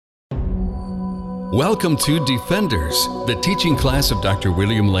Welcome to Defenders, the teaching class of Dr.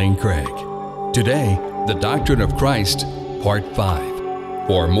 William Lane Craig. Today, the Doctrine of Christ, Part 5.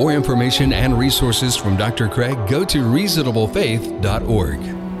 For more information and resources from Dr. Craig, go to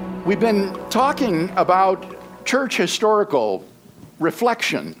reasonablefaith.org. We've been talking about church historical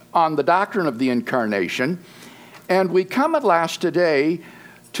reflection on the doctrine of the Incarnation, and we come at last today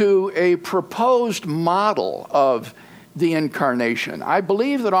to a proposed model of the Incarnation. I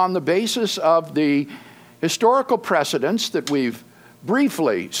believe that on the basis of the historical precedents that we've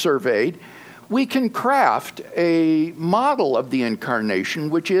briefly surveyed, we can craft a model of the Incarnation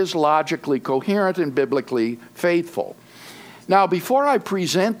which is logically coherent and biblically faithful. Now, before I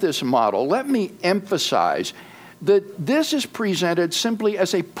present this model, let me emphasize that this is presented simply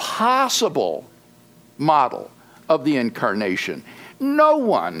as a possible model of the Incarnation. No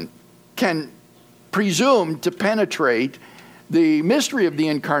one can presume to penetrate the mystery of the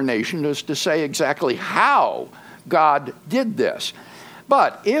Incarnation as to say exactly how God did this.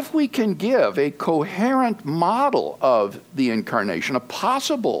 But if we can give a coherent model of the Incarnation, a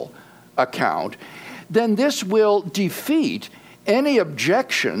possible account, then this will defeat any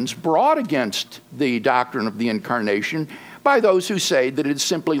objections brought against the doctrine of the Incarnation by those who say that it's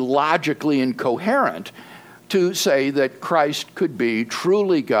simply logically incoherent to say that Christ could be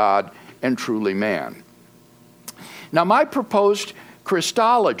truly God and truly man. Now, my proposed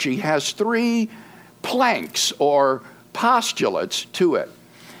Christology has three planks or postulates to it.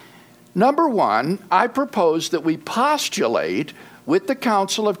 Number one, I propose that we postulate with the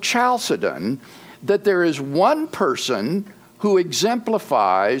Council of Chalcedon that there is one person who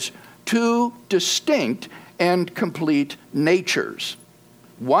exemplifies two distinct and complete natures,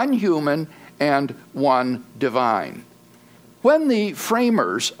 one human and one divine. When the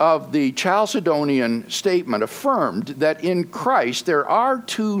framers of the Chalcedonian statement affirmed that in Christ there are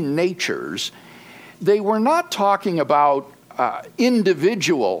two natures, they were not talking about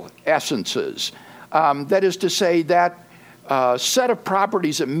individual essences. That is to say, that set of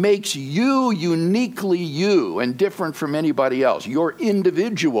properties that makes you uniquely you and different from anybody else, your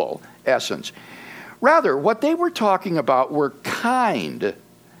individual essence. Rather, what they were talking about were kind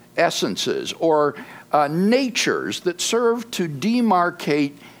essences or natures that serve to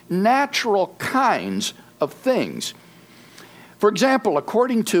demarcate natural kinds of things. For example,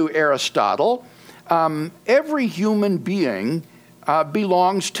 according to Aristotle, every human being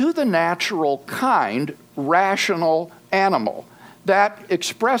belongs to the natural kind, rational animal that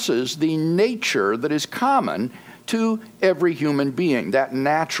expresses the nature that is common to every human being, that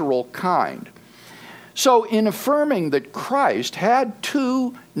natural kind. So in affirming that Christ had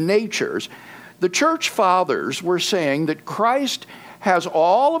two natures, the church fathers were saying that Christ has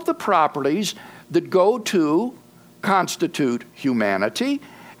all of the properties that go to constitute humanity,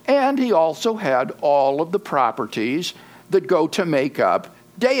 and he also had all of the properties that go to make up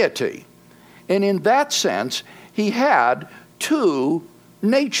deity. And in that sense, he had two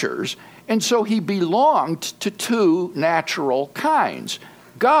natures, and so he belonged to two natural kinds,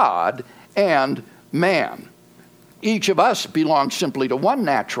 God and man. Each of us belongs simply to one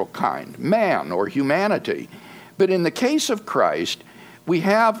natural kind, man or humanity. But in the case of Christ, we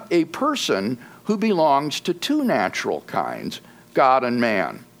have a person who belongs to two natural kinds, God and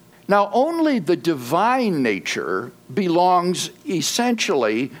man. Now, only the divine nature belongs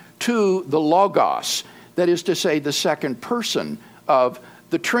essentially to the Logos, that is to say, the second person of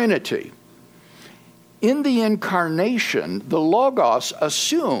the Trinity. In the Incarnation, the Logos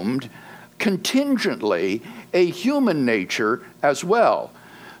assumed contingently a human nature as well.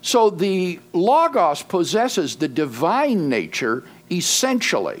 So the Logos possesses the divine nature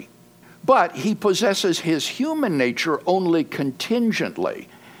essentially, but he possesses his human nature only contingently.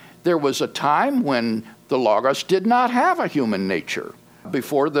 There was a time when the Logos did not have a human nature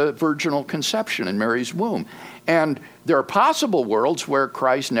before the virginal conception in Mary's womb. And there are possible worlds where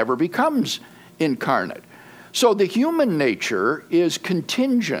Christ never becomes incarnate. So the human nature is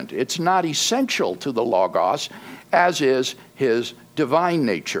contingent. It's not essential to the Logos, as is his divine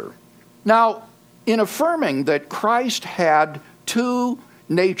nature. Now, in affirming that Christ had two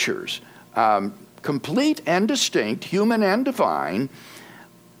natures, complete and distinct, human and divine,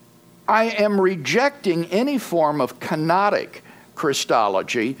 I am rejecting any form of kenotic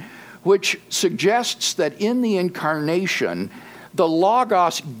Christology, which suggests that in the Incarnation, the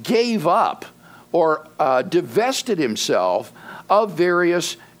Logos gave up or divested himself of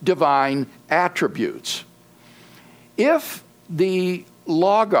various divine attributes. If the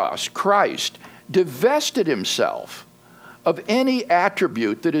Logos, Christ, divested himself of any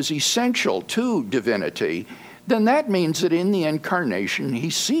attribute that is essential to divinity, then that means that in the Incarnation he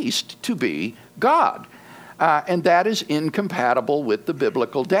ceased to be God. And that is incompatible with the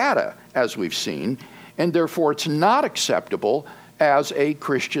biblical data, as we've seen, and therefore it's not acceptable as a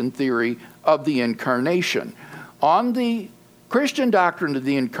Christian theory of the Incarnation. On the Christian doctrine of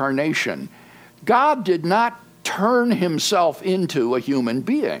the Incarnation, God did not turn himself into a human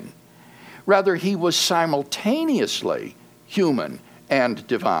being. Rather, he was simultaneously human and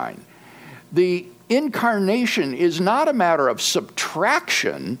divine. The Incarnation is not a matter of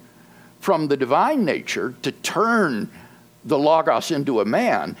subtraction from the divine nature to turn the Logos into a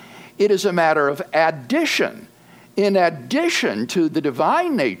man. It is a matter of addition. In addition to the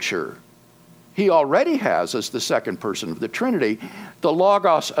divine nature he already has as the second person of the Trinity, the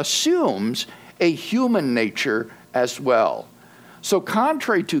Logos assumes a human nature as well. So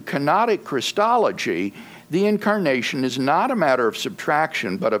contrary to kenotic Christology, the Incarnation is not a matter of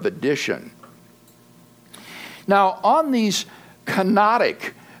subtraction, but of addition. Now, on these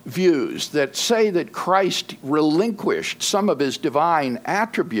kenotic views that say that Christ relinquished some of his divine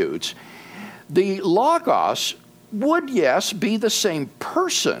attributes, the Logos would, yes, be the same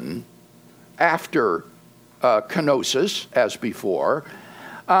person after kenosis as before,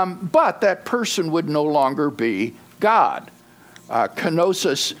 but that person would no longer be God.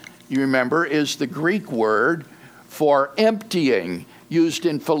 Kenosis, you remember, is the Greek word for emptying, used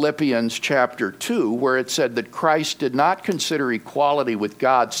in Philippians chapter 2, where it said that Christ did not consider equality with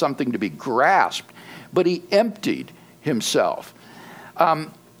God something to be grasped, but he emptied himself.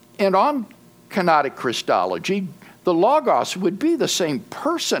 And on kenotic Christology, the Logos would be the same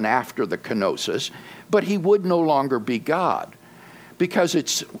person after the kenosis, but he would no longer be God, because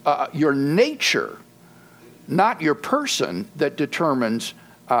it's your nature, not your person, that determines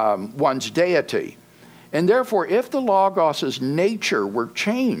one's deity. And therefore, if the Logos' nature were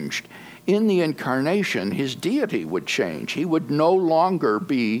changed in the Incarnation, his deity would change. He would no longer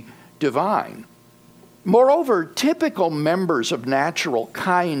be divine. Moreover, typical members of natural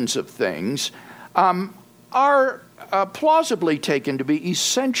kinds of things are plausibly taken to be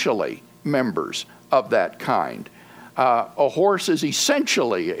essentially members of that kind. A horse is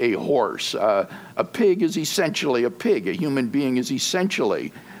essentially a horse. A pig is essentially a pig. A human being is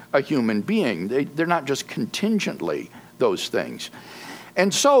essentially a human being. They're not just contingently those things.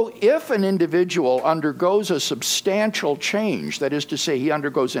 And so if an individual undergoes a substantial change, that is to say, he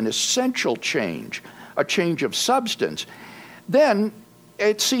undergoes an essential change, a change of substance, then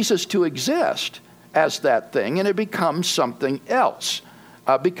it ceases to exist as that thing, and it becomes something else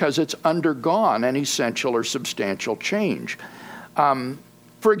because it's undergone an essential or substantial change.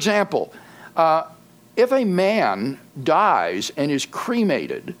 For example, if a man dies and is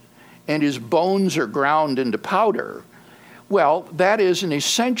cremated and his bones are ground into powder, well, that is an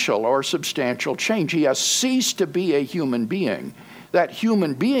essential or substantial change. He has ceased to be a human being. That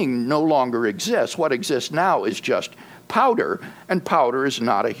human being no longer exists. What exists now is just powder, and powder is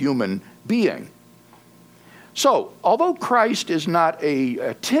not a human being. So, although Christ is not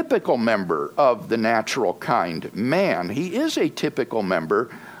a typical member of the natural kind man, he is a typical member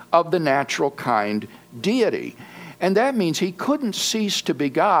of the natural kind deity. And that means he couldn't cease to be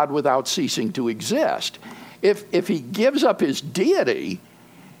God without ceasing to exist. If he gives up his deity,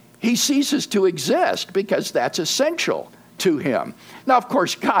 he ceases to exist because that's essential to him. Now, of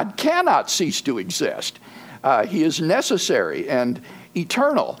course, God cannot cease to exist. He is necessary and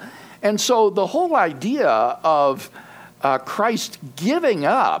eternal. And so the whole idea of Christ giving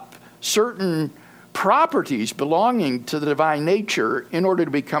up certain properties belonging to the divine nature in order to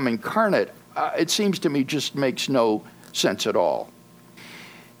become incarnate, it seems to me just makes no sense at all.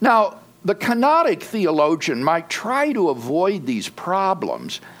 Now, the kenotic theologian might try to avoid these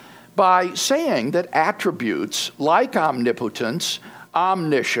problems by saying that attributes like omnipotence,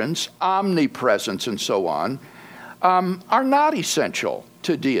 omniscience, omnipresence, and so on, are not essential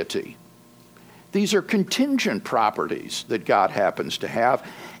to deity. These are contingent properties that God happens to have,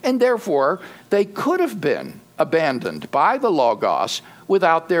 and therefore they could have been abandoned by the Logos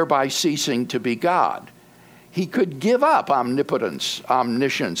without thereby ceasing to be God. He could give up omnipotence,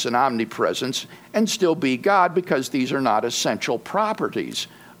 omniscience, and omnipresence and still be God because these are not essential properties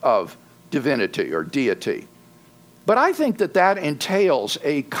of divinity or deity. But I think that that entails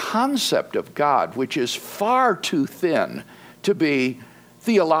a concept of God which is far too thin to be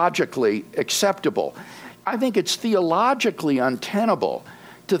theologically acceptable. I think it's theologically untenable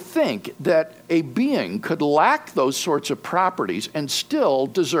to think that a being could lack those sorts of properties and still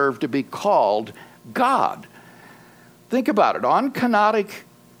deserve to be called God. Think about it. On kenotic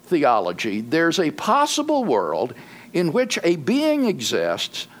theology, there's a possible world in which a being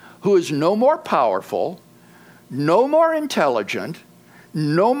exists who is no more powerful, no more intelligent,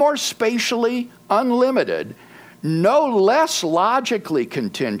 no more spatially unlimited, no less logically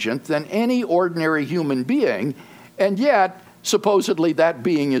contingent than any ordinary human being, and yet supposedly that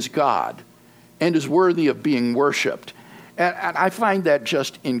being is God and is worthy of being worshiped. And I find that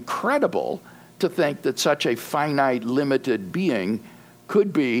just incredible to think that such a finite, limited being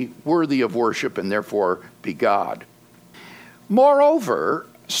could be worthy of worship and therefore be God. Moreover,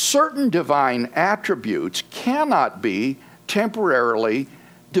 certain divine attributes cannot be temporarily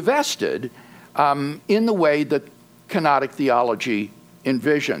divested in the way that kenotic theology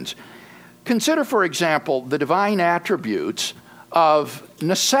envisions. Consider, for example, the divine attributes of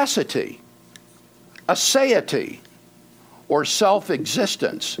necessity, aseity, or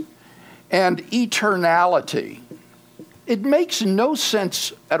self-existence, and eternality. It makes no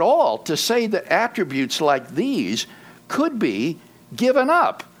sense at all to say that attributes like these could be given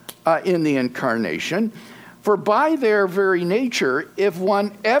up in the Incarnation, for by their very nature, if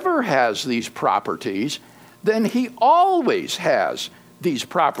one ever has these properties, then he always has these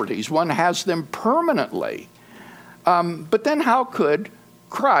properties. One has them permanently. But then how could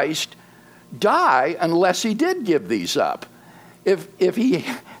Christ die unless he did give these up? If he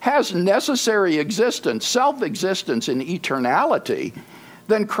has necessary existence, self-existence in eternality,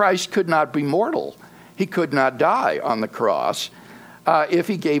 then Christ could not be mortal. He could not die on the cross if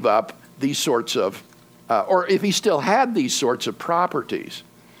he gave up these sorts of, or if he still had these sorts of properties.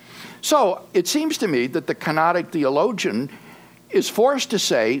 So it seems to me that the kenotic theologian is forced to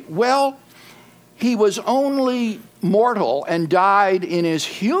say, well, he was only mortal and died in his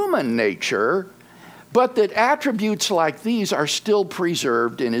human nature, but that attributes like these are still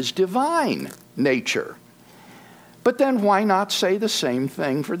preserved in his divine nature. But then why not say the same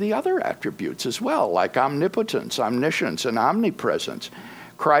thing for the other attributes as well, like omnipotence, omniscience, and omnipresence?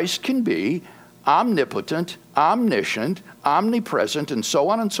 Christ can be omnipotent, omniscient, omnipresent, and so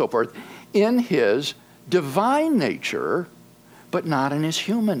on and so forth in his divine nature, but not in his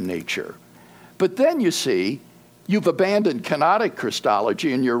human nature. But then you see, you've abandoned kenotic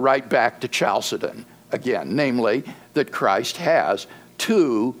Christology and you're right back to Chalcedon again, namely that Christ has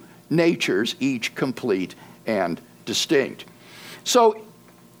two natures, each complete and distinct. So,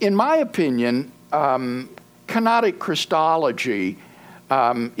 in my opinion, kenotic Christology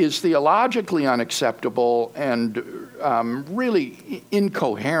is theologically unacceptable and really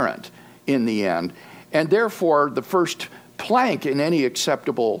incoherent in the end. And therefore, the first plank in any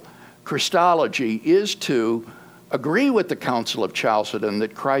acceptable Christology is to agree with the Council of Chalcedon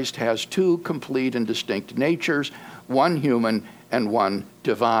that Christ has two complete and distinct natures, one human and one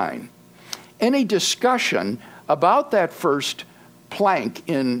divine. Any discussion about that first plank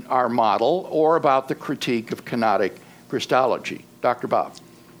in our model or about the critique of kenotic Christology? Dr. Bob.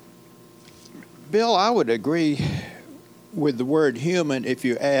 Bill, I would agree with the word human if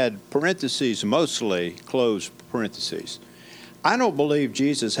you add parentheses, mostly, close parentheses. I don't believe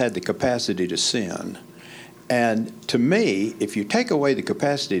Jesus had the capacity to sin. And to me, if you take away the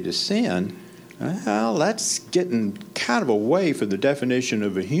capacity to sin, well, that's getting kind of away from the definition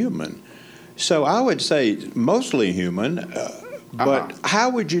of a human. So I would say mostly human, but how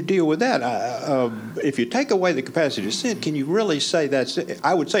would you deal with that? If you take away the capacity to sin, can you really say that's,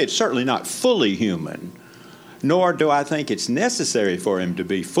 I would say it's certainly not fully human, nor do I think it's necessary for him to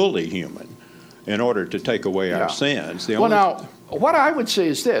be fully human in order to take away our sins. Now, what I would say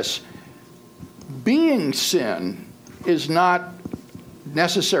is this. Being sin is not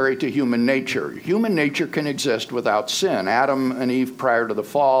necessary to human nature. Human nature can exist without sin. Adam and Eve prior to the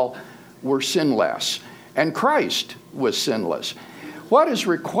fall were sinless, and Christ was sinless. What is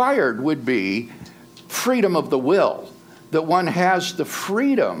required would be freedom of the will, that one has the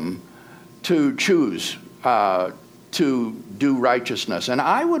freedom to choose to do righteousness. And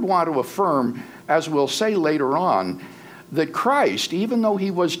I would want to affirm, as we'll say later on, that Christ, even though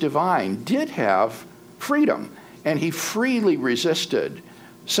he was divine, did have freedom, and he freely resisted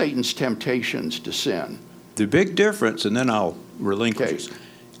Satan's temptations to sin. The big difference, and then I'll relinquish. Okay.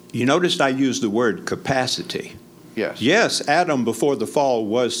 You noticed I used the word capacity. Yes. Yes, Adam before the fall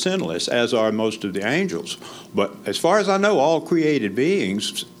was sinless, as are most of the angels. But as far as I know, all created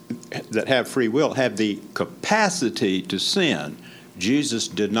beings that have free will have the capacity to sin. Jesus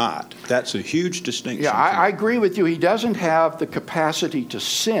did not. That's a huge distinction. Yeah, I agree with you. He doesn't have the capacity to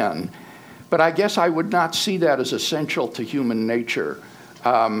sin, but I guess I would not see that as essential to human nature.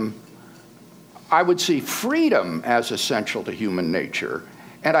 I would see freedom as essential to human nature,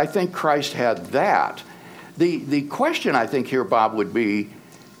 and I think Christ had that. The question, I think, here, Bob, would be,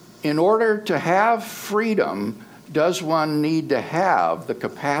 in order to have freedom, does one need to have the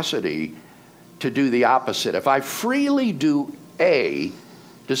capacity to do the opposite. If I freely do A,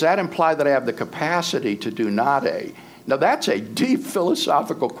 does that imply that I have the capacity to do not A? Now, that's a deep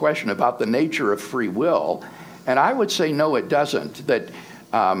philosophical question about the nature of free will, and I would say no, it doesn't, that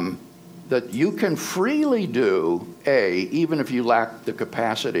you can freely do A even if you lack the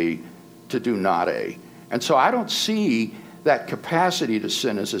capacity to do not A. And so I don't see that capacity to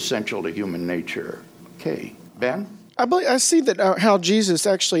sin as essential to human nature. Okay, Ben? I see that how Jesus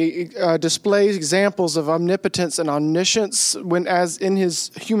actually displays examples of omnipotence and omniscience as in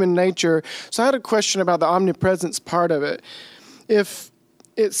his human nature. So I had a question about the omnipresence part of it. If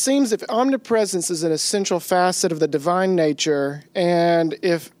it seems if omnipresence is an essential facet of the divine nature, and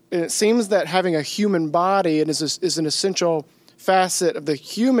it seems that having a human body is an essential facet of the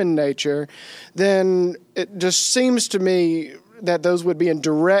human nature, then it just seems to me that those would be in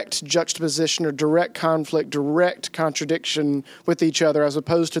direct juxtaposition or direct conflict, direct contradiction with each other as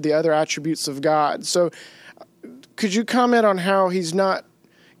opposed to the other attributes of God. So could you comment on how he's not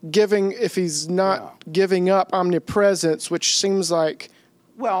giving up omnipresence, which seems like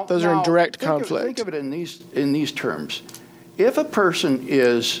those are in direct conflict? Think of it in these terms. If a person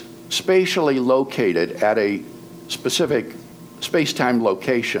is spatially located at a specific space-time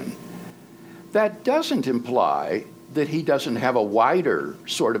location, that doesn't imply that he doesn't have a wider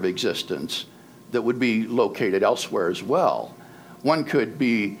sort of existence that would be located elsewhere as well. One could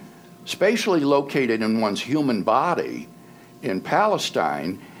be spatially located in one's human body in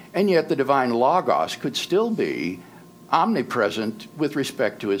Palestine, and yet the divine Logos could still be omnipresent with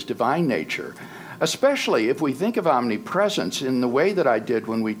respect to his divine nature, especially if we think of omnipresence in the way that I did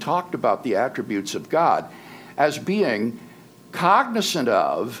when we talked about the attributes of God as being cognizant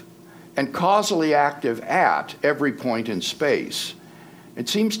of and causally active at every point in space. It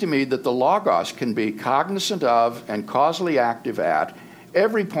seems to me that the Logos can be cognizant of and causally active at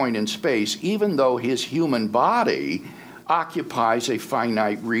every point in space, even though his human body occupies a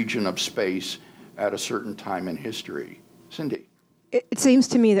finite region of space at a certain time in history. Cindy? It seems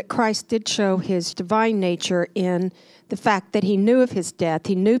to me that Christ did show his divine nature in the fact that he knew of his death.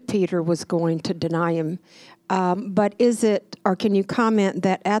 He knew Peter was going to deny him. But is it, or can you comment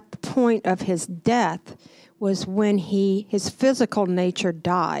that at the point of his death was when his physical nature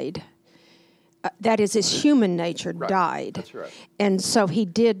died? That is, his human nature died. That's right. And so he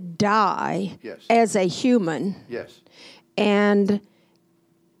did die as a human. Yes. And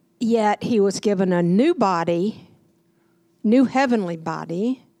yet he was given a new body, new heavenly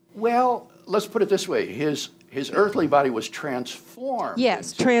body. Well, let's put it this way. His earthly body was transformed.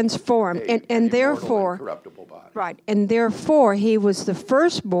 Yes, transformed. And therefore, incorruptible body. Right. And therefore, he was the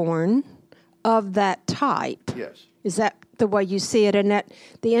firstborn of that type. Yes. Is that the way you see it? And at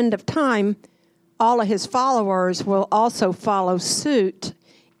the end of time, all of his followers will also follow suit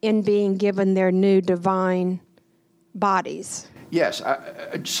in being given their new divine bodies. Yes.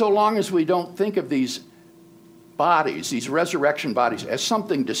 So long as we don't think of these bodies, these resurrection bodies, as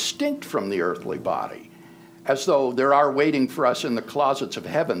something distinct from the earthly body, as though there are waiting for us in the closets of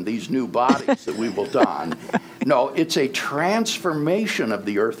heaven, these new bodies that we will don. No, it's a transformation of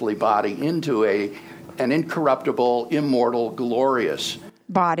the earthly body into an incorruptible, immortal, glorious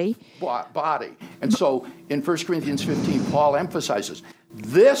body. And so in 1 Corinthians 15, Paul emphasizes,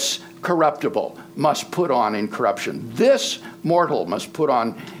 this corruptible must put on incorruption. This mortal must put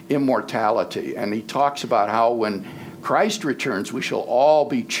on immortality. And he talks about how when Christ returns, we shall all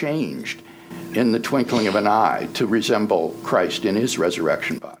be changed in the twinkling of an eye to resemble Christ in his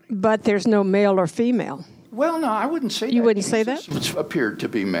resurrection body. But there's no male or female. Well, no, I wouldn't say that. You wouldn't say that? Jesus appeared to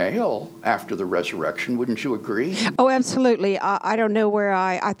be male after the resurrection. Wouldn't you agree? Oh, absolutely. I don't know where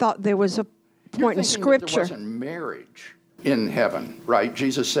I thought there was a point in Scripture. That there wasn't marriage in heaven, right?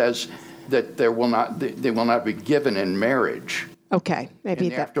 Jesus says that they will not be given in marriage. Okay, maybe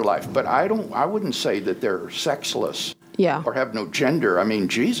in the afterlife. But I wouldn't say that they're sexless. Yeah. Or have no gender. I mean,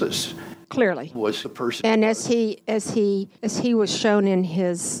 Jesus clearly was the person. And as he was shown in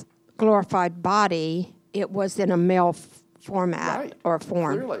his glorified body, it was in a male format or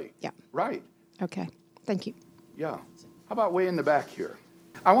form. Clearly. Yeah. Right. Okay. Thank you. Yeah. How about way in the back here?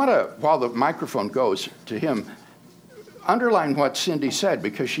 I want to, while the microphone goes to him, underline what Cindy said,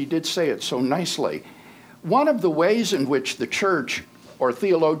 because she did say it so nicely. One of the ways in which the church or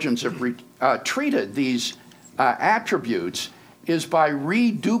theologians have treated these attributes is by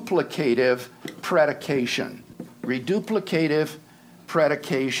reduplicative predication. Reduplicative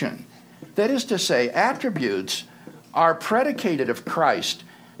predication. That is to say, attributes are predicated of Christ,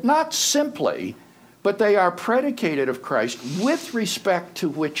 not simply, but they are predicated of Christ with respect to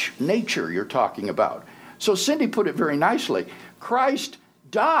which nature you're talking about. So Cindy put it very nicely. Christ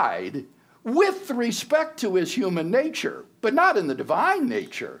died with respect to his human nature, but not in the divine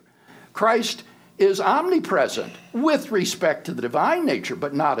nature. Christ is omnipresent with respect to the divine nature,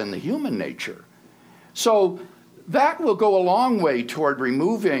 but not in the human nature. So that will go a long way toward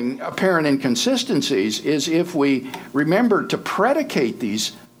removing apparent inconsistencies, is if we remember to predicate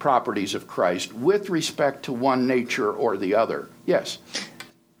these properties of Christ with respect to one nature or the other. Yes?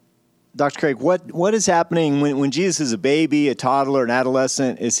 Dr. Craig, what is happening when Jesus is a baby, a toddler, an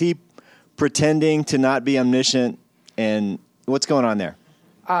adolescent? Is he pretending to not be omniscient? And what's going on there?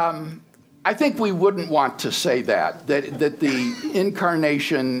 I think we wouldn't want to say that the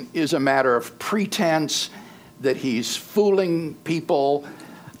incarnation is a matter of pretense, that he's fooling people,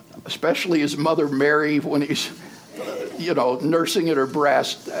 especially his mother Mary when he's, nursing at her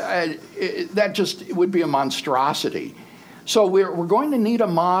breast. That just would be a monstrosity. So we're going to need a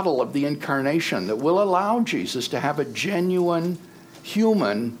model of the incarnation that will allow Jesus to have a genuine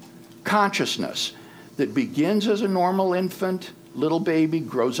human consciousness that begins as a normal infant, little baby,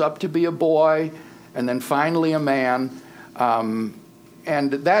 grows up to be a boy, and then finally a man.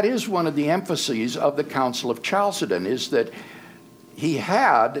 And that is one of the emphases of the Council of Chalcedon, is that he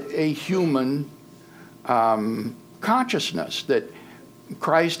had a human consciousness, that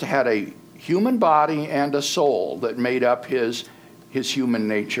Christ had a human body and a soul that made up his human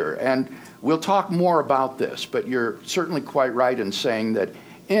nature. And we'll talk more about this, but you're certainly quite right in saying that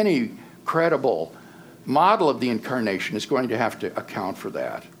any credible model of the incarnation is going to have to account for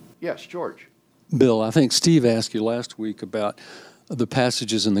that. Yes, George. Bill, I think Steve asked you last week about the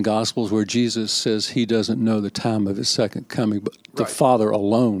passages in the Gospels where Jesus says he doesn't know the time of his second coming, but the Father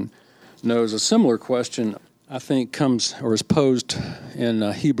alone knows. A similar question, I think, comes or is posed in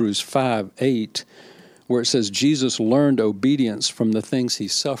Hebrews 5:8, where it says Jesus learned obedience from the things he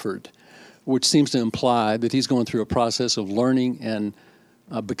suffered, which seems to imply that he's going through a process of learning and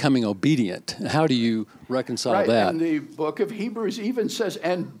becoming obedient. How do you reconcile that? And the book of Hebrews even says,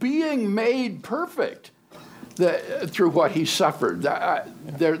 and being made perfect through what he suffered.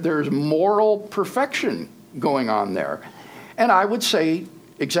 There's moral perfection going on there. And I would say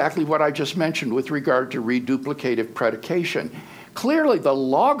exactly what I just mentioned with regard to reduplicative predication. Clearly, the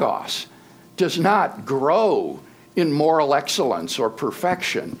Logos does not grow in moral excellence or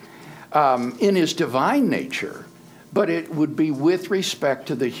perfection in his divine nature, but it would be with respect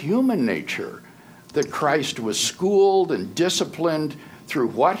to the human nature that Christ was schooled and disciplined through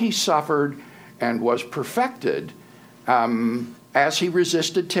what he suffered and was perfected as he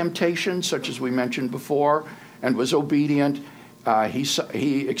resisted temptation, such as we mentioned before, and was obedient.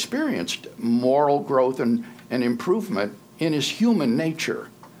 He experienced moral growth and improvement in his human nature.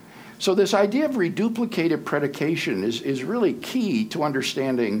 So this idea of reduplicative predication is really key to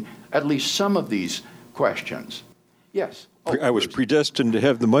understanding at least some of these questions. Yes. I was predestined to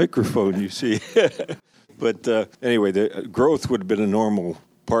have the microphone, you see. But anyway, the growth would have been a normal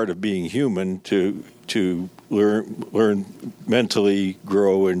part of being human, to learn mentally,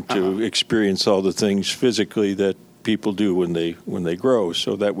 grow, and to experience all the things physically that people do when they grow.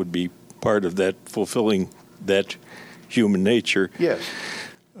 So that would be part of that, fulfilling that human nature. Yes.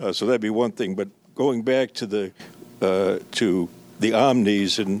 So that'd be one thing. But going back to the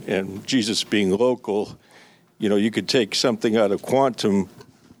omnis and Jesus being local, you could take something out of quantum.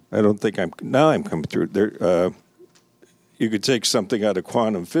 I'm coming through there. You could take something out of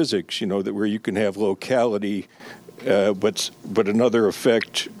quantum physics, that where you can have locality, but another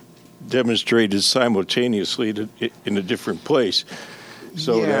effect demonstrated simultaneously in a different place.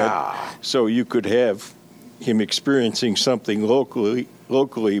 So you could have him experiencing something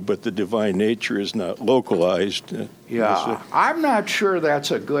locally, but the divine nature is not localized. I'm not sure that's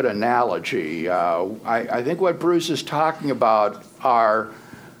a good analogy. I think what Bruce is talking about are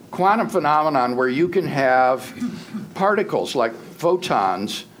quantum phenomenon where you can have particles like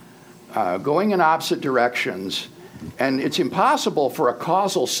photons going in opposite directions, and it's impossible for a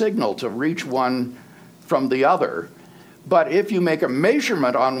causal signal to reach one from the other. But if you make a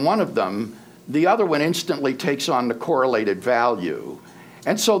measurement on one of them, the other one instantly takes on the correlated value.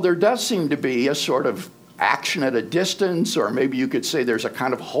 And so there does seem to be a sort of action at a distance, or maybe you could say there's a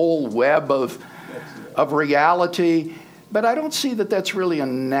kind of whole web of reality. But I don't see that that's really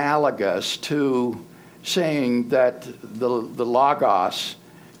analogous to saying that the Logos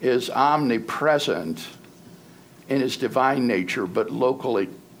is omnipresent in his divine nature, but locally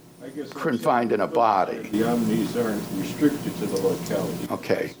confined in a body. The omnis aren't restricted to the locality.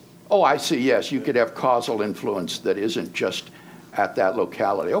 Okay. Oh, I see, yes. You could have causal influence that isn't just at that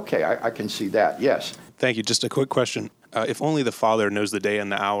locality. Okay, I can see that, yes. Thank you. Just a quick question. If only the Father knows the day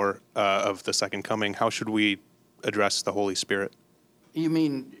and the hour of the second coming, how should we address the Holy Spirit? You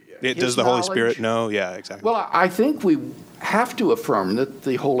mean Does the Holy Spirit know? Yeah, exactly. Well, I think we have to affirm that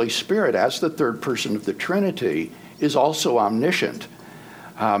the Holy Spirit, as the third person of the Trinity, is also omniscient,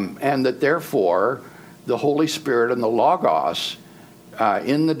 and that therefore the Holy Spirit and the Logos,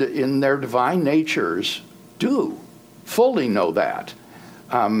 in their divine natures, do fully know that.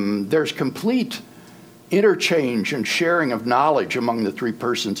 There's complete interchange and sharing of knowledge among the three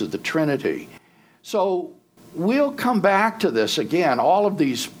persons of the Trinity. So we'll come back to this again, all of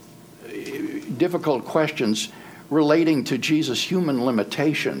these difficult questions relating to Jesus' human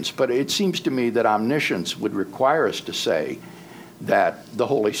limitations, but it seems to me that omniscience would require us to say that the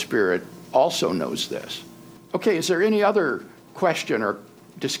Holy Spirit also knows this. Okay, is there any other question or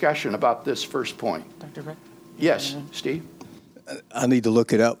discussion about this first point? Dr. Beck? Yes, Steve? I need to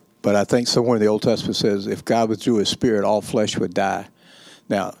look it up, but I think somewhere in the Old Testament says, if God withdrew his spirit, all flesh would die.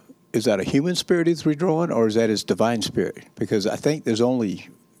 Now, is that a human spirit he's withdrawing, or is that his divine spirit? Because I think there's only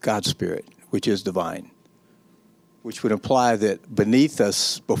God's spirit, which is divine, which would imply that beneath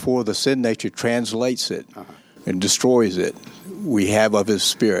us, before the sin nature translates it and destroys it, we have of his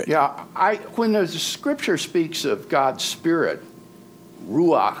spirit. Yeah, when the scripture speaks of God's spirit,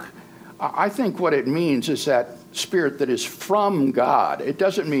 ruach, I think what it means is that spirit that is from God. It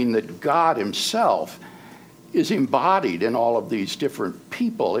doesn't mean that God himself is embodied in all of these different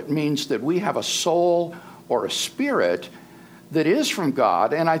people. It means that we have a soul or a spirit that is from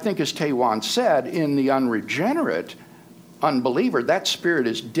God, and I think as Taewon said, in the unregenerate unbeliever, that spirit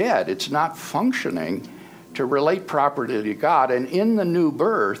is dead. It's not functioning to relate properly to God. And in the new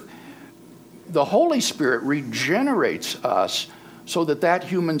birth, the Holy Spirit regenerates us so that that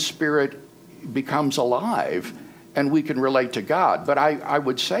human spirit becomes alive and we can relate to God. But I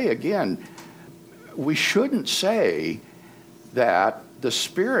would say again, we shouldn't say that the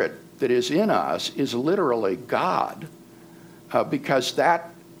spirit that is in us is literally God, because that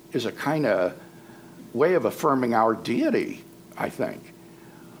is a kind of way of affirming our deity, I think.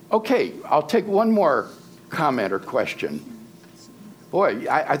 Okay, I'll take one more comment or question. Boy,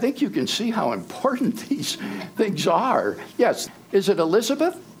 I think you can see how important these things are. Yes, is it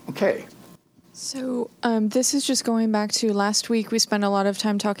Elizabeth? Okay. So this is just going back to last week. We spent a lot of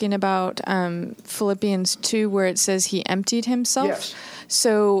time talking about Philippians 2, where it says he emptied himself. Yes.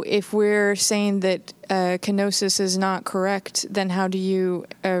 So if we're saying that kenosis is not correct, then how do you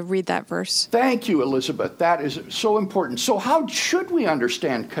read that verse? Thank you, Elizabeth. That is so important. So how should we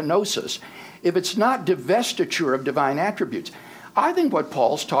understand kenosis if it's not divestiture of divine attributes? I think what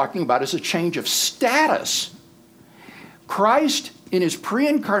Paul's talking about is a change of status. Christ, in his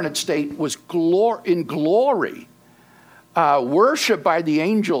pre-incarnate state, was in glory, worshipped by the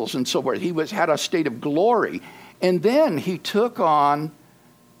angels and so forth. He had a state of glory. And then he took on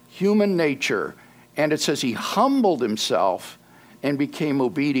human nature. And it says he humbled himself and became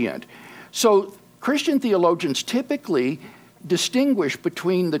obedient. So Christian theologians typically distinguish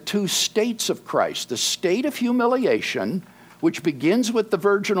between the two states of Christ, the state of humiliation, which begins with the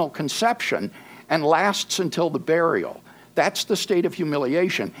virginal conception and lasts until the burial. That's the state of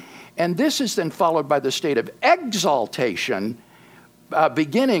humiliation. And this is then followed by the state of exaltation,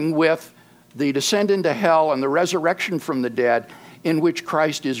 beginning with the descent into hell and the resurrection from the dead, in which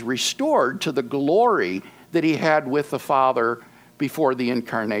Christ is restored to the glory that he had with the Father before the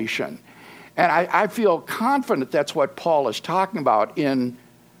incarnation. And I feel confident that's what Paul is talking about in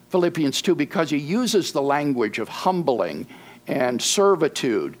Philippians 2, because he uses the language of humbling and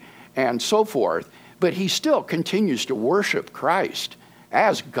servitude and so forth, but he still continues to worship Christ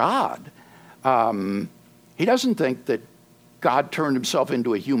as God. He doesn't think that God turned himself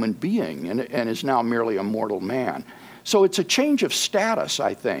into a human being and is now merely a mortal man. So it's a change of status,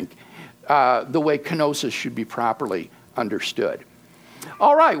 I think, the way kenosis should be properly understood.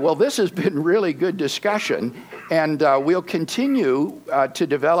 All right, well, this has been really good discussion, and we'll continue to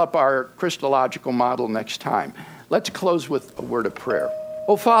develop our Christological model next time. Let's close with a word of prayer.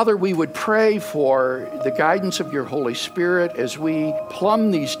 Oh, Father, we would pray for the guidance of your Holy Spirit as we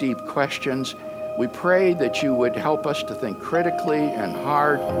plumb these deep questions. We pray that you would help us to think critically and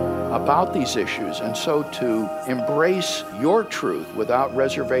hard about these issues, and so to embrace your truth without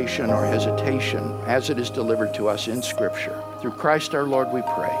reservation or hesitation as it is delivered to us in Scripture. Through Christ our Lord we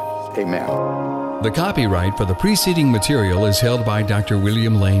pray. Amen. The copyright for the preceding material is held by Dr.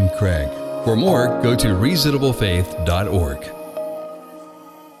 William Lane Craig. For more, go to reasonablefaith.org.